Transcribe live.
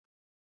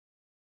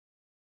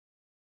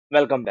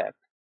Welcome back.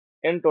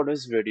 In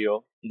today's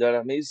video, the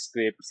Rameez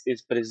script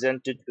is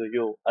presented to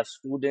you a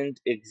student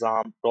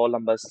exam roll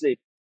number slip,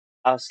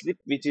 a slip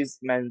which is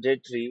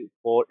mandatory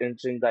for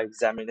entering the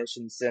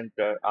examination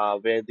center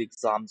where the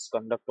exams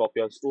conduct of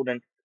your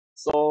student.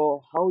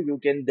 So, how you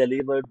can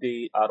deliver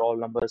the roll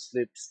number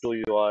slips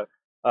to your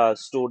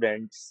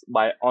students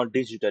by on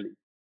digitally?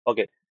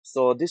 Okay,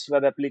 so this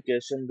web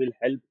application will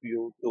help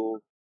you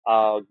to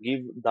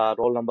give the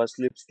roll number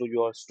slips to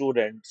your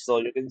students. So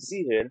you can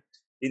see here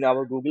in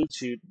our Google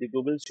Sheet, the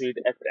Google Sheet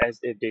acts as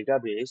a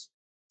database.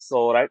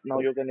 So right now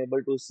you can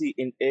able to see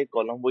in a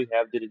column we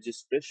have the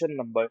registration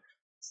number.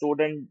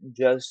 Student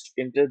just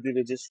enter the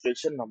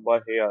registration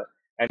number here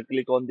and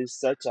click on this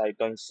search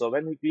icon. So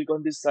when we click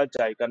on this search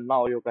icon,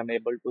 now you can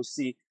able to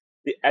see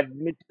the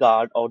admit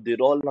card or the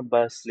roll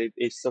number slip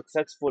is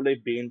successfully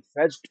being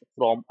fetched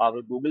from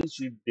our Google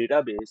Sheet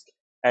database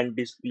and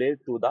displayed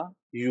to the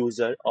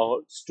user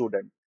or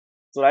student.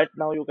 So right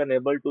now you can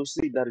able to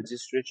see the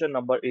registration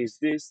number is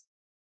this,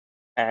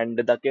 and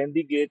the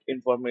candidate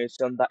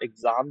information, the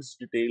exams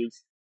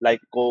details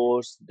like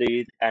course,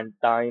 date, and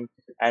time,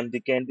 and the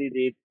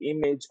candidate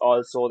image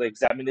also, the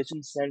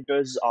examination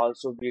centers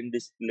also being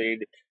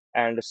displayed,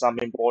 and some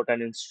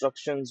important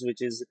instructions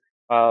which is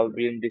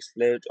being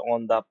displayed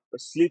on the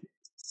slip.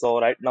 So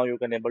right now you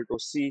can able to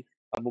see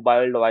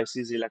mobile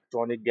devices,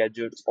 electronic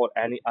gadgets, or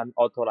any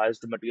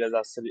unauthorized materials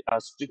are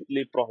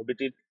strictly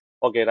prohibited.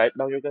 Okay, right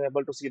now you can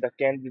able to see the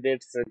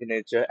candidate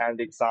signature and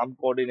the exam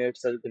coordinate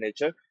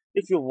signature.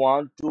 If you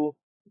want to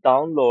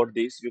download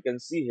this, you can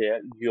see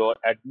here your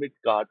admit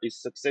card is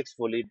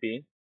successfully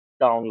being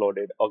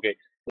downloaded. Okay,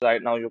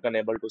 right now you can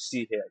able to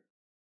see here.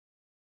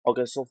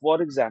 Okay, so for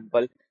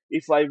example,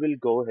 if I will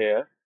go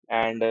here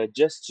and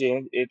just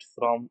change it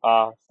from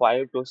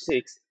 5 to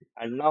 6,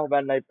 and now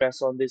when I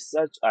press on this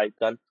search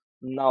icon,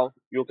 now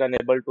you can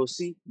able to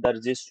see the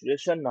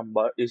registration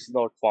number is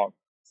not found.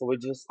 So we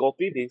just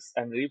copy this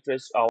and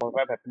refresh our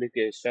web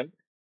application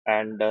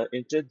and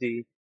enter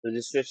the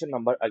registration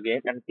number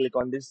again and click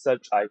on this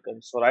search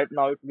icon. So right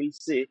now it will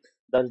say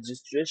the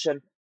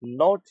registration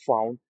not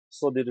found,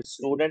 so the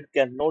student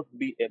cannot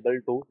be able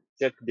to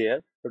check their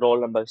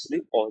roll number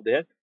slip or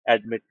their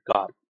admit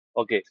card.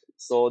 Okay,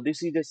 so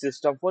this is the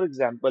system. For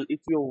example, if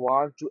you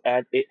want to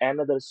add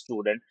another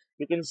student,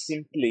 you can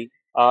simply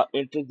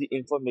enter the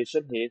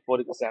information here.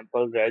 For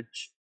example, Reg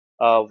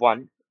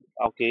 1.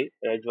 Okay,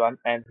 Reg 1,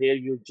 and here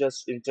you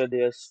just enter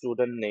their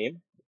student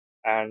name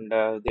and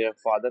their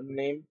father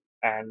name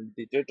and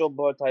the date of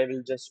birth. I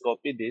will just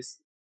copy this.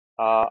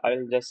 I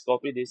will just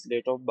copy this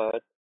date of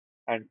birth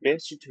and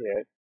paste it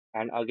here.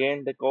 And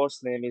again, the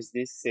course name is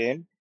this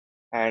same,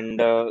 and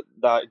the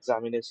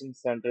examination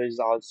center is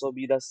also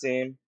be the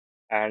same,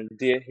 and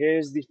there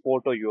here's the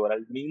photo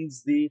URL,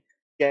 means the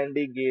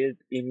candidate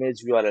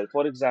image URL.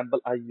 For example,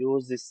 I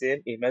use the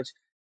same image.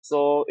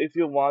 So if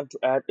you want to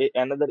add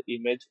another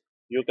image,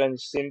 you can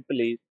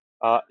simply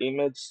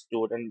image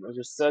student,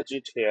 just search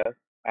it here,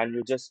 and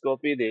you just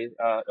copy this,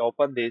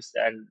 open this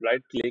and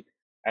right click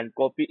and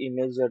copy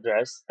image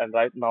address, and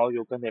right now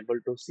you can able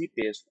to see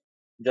paste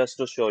just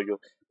to show you.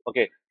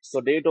 Okay,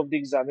 so date of the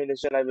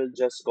examination, I will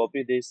just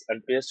copy this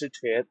and paste it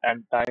here,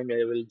 and time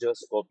I will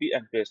just copy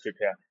and paste it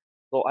here.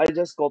 So I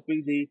just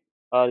copy the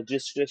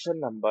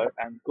registration number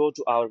and go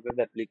to our web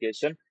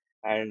application,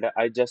 and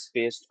I just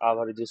paste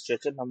our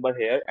registration number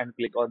here and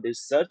click on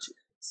this search.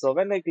 So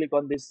when I click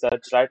on this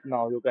search, right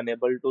now you can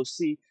able to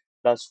see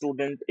the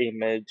student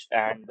image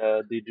and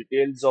the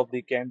details of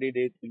the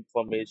candidate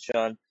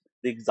information,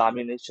 the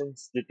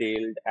examinations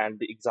detailed, and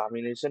the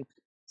examination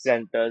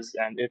centers,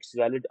 and it's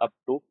valid up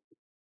to.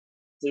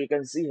 So you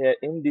can see here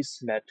in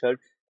this method,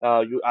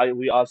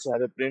 we also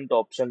have a print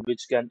option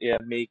which can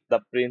make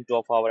the print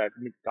of our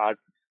admit card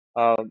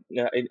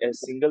in a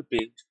single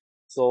page.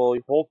 So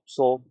I hope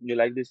so you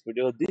like this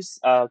video. This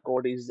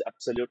code is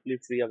absolutely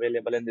free,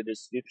 available in the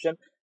description.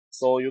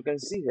 So you can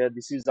see here,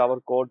 this is our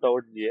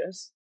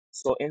code.js.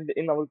 So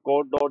in our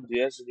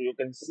code.js, you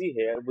can see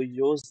here we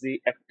use the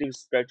active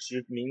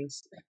spreadsheet,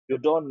 means you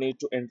don't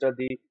need to enter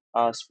the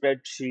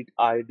spreadsheet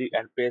ID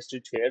and paste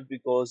it here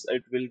because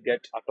it will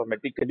get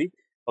automatically.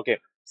 Okay,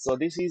 so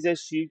this is a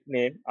sheet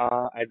name,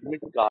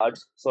 admit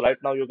cards. So right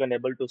now you can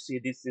able to see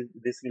this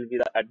will be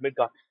the admit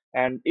card.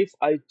 And if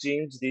I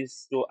change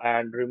this to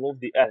and remove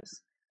the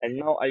S, and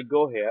now I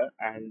go here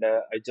and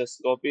I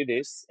just copy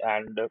this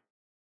and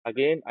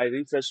again I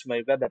refresh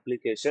my web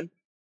application.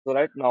 So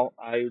right now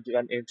I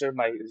can enter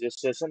my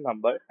registration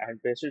number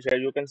and paste it here.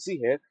 You can see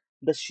here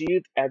the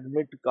sheet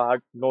admit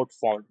card not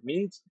found,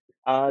 means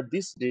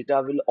this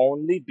data will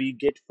only be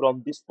get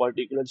from this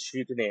particular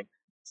sheet name.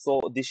 So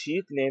the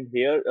sheet name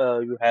here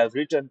you have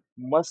written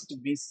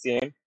must be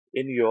same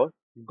in your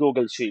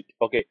Google Sheet.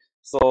 Okay,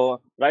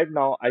 so right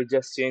now I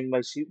just change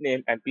my sheet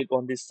name and click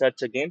on this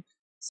search again.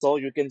 So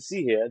you can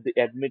see here the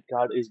admit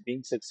card is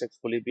being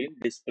successfully being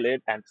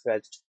displayed and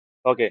fetched.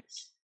 Okay,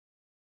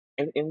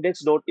 in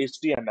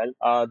index.html,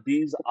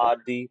 these are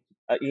the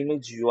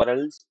image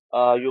URLs.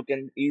 You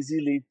can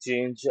easily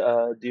change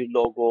the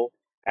logo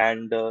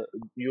and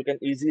you can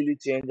easily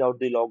change out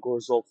the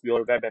logos of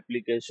your web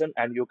application,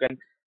 and you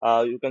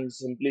can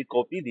simply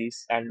copy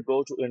these and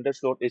go to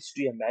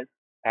index.html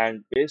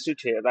and paste it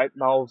here. Right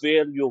now,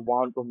 where you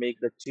want to make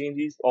the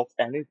changes of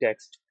any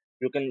text,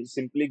 you can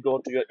simply go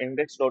to your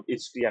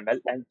index.html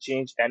and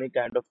change any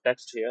kind of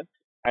text here,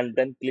 and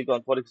then click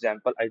on, for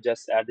example, I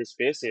just add this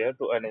space here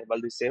to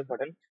enable the save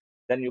button.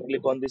 Then you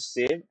click on this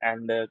save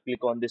and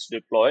click on this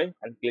deploy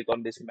and click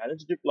on this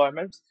manage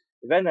deployments.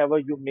 Whenever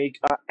you make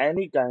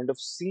any kind of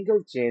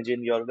single change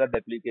in your web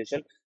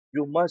application,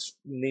 you must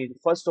need,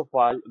 first of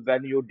all,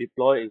 when you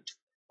deploy it.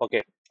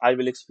 Okay, I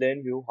will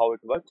explain you how it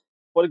works.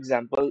 For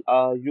example,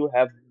 you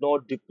have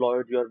not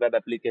deployed your web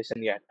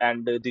application yet,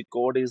 and the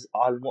code is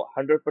almost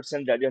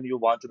 100% ready, and you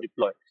want to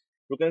deploy.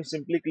 You can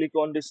simply click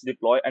on this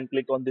deploy and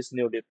click on this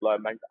new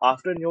deployment.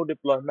 After new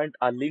deployment,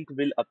 a link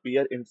will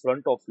appear in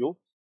front of you.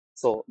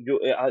 So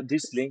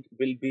this link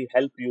will be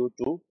help you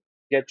to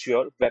get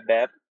your web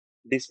app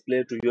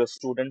display to your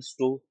students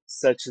to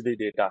search the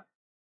data.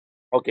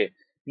 Okay,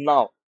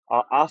 now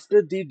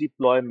after the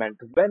deployment,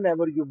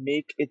 whenever you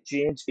make a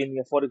change in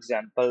your, for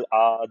example,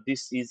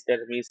 this is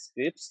Rameez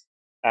scripts,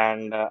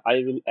 and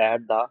I will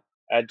add the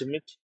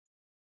admit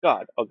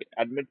card. Okay,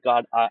 admit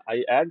card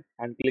I add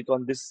and click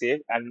on this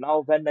save. And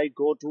now when I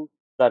go to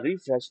the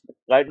refresh,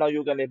 right now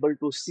you can able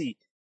to see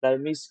the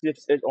me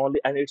scripts it only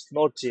and it's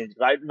not changed.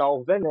 Right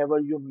now, whenever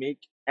you make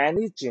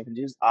any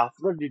changes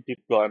after the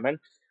deployment,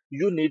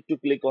 you need to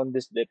click on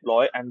this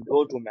deploy and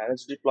go to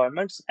manage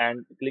deployments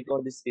and click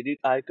on this edit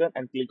icon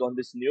and click on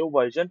this new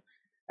version.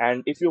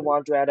 And if you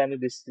want to add any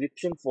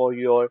description for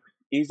your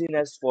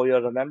easiness, for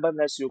your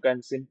rememberness, you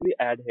can simply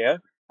add here.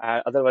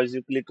 Otherwise,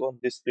 you click on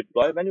this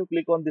deploy. When you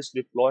click on this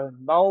deploy,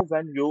 now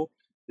when you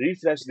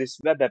refresh this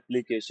web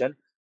application,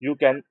 you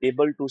can see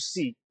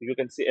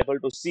able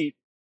to see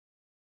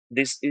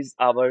this is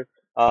our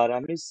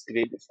Rameez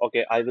script.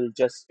 Okay, I will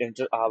just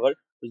enter our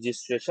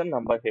registration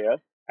number here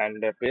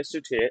and paste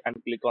it here and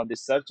click on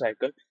this search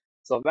icon.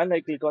 So when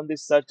I click on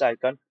this search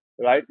icon,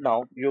 right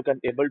now you can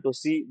able to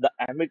see the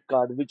Amit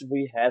card which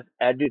we have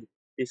added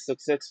is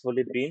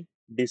successfully being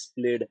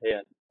displayed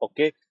here.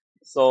 Okay,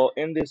 so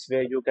in this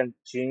way you can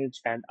change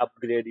and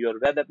upgrade your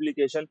web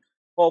application.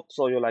 Hope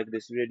so you like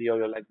this video,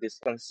 you like this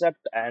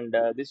concept, and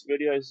this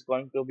video is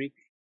going to be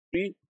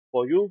free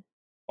for you.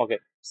 Okay,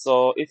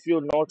 so if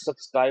you not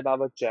subscribe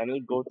our channel,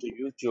 go to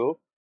YouTube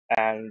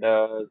and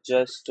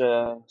just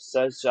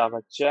search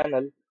our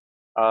channel,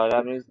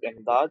 Rameez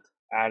Imdad,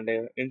 and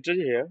enter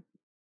here.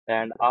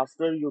 And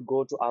after you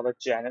go to our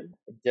channel,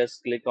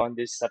 just click on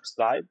this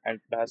subscribe and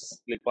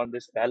plus click on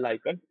this bell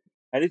icon.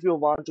 And if you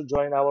want to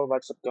join our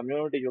WhatsApp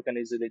community, you can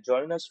easily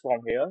join us from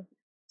here.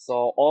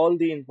 So all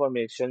the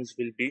informations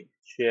will be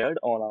shared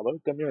on our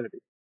community.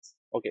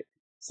 Okay,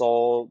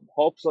 so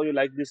hope so you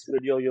like this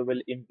video. You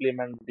will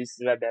implement this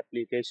web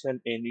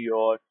application in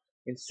your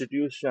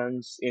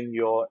institutions, in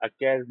your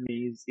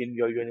academies, in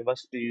your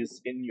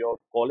universities, in your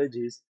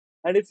colleges.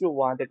 And if you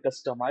want a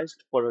customized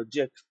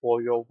project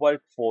for your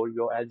work, for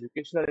your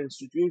educational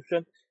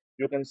institution,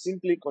 you can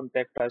simply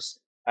contact us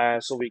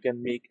so we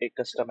can make a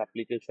custom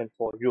application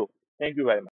for you. Thank you very much.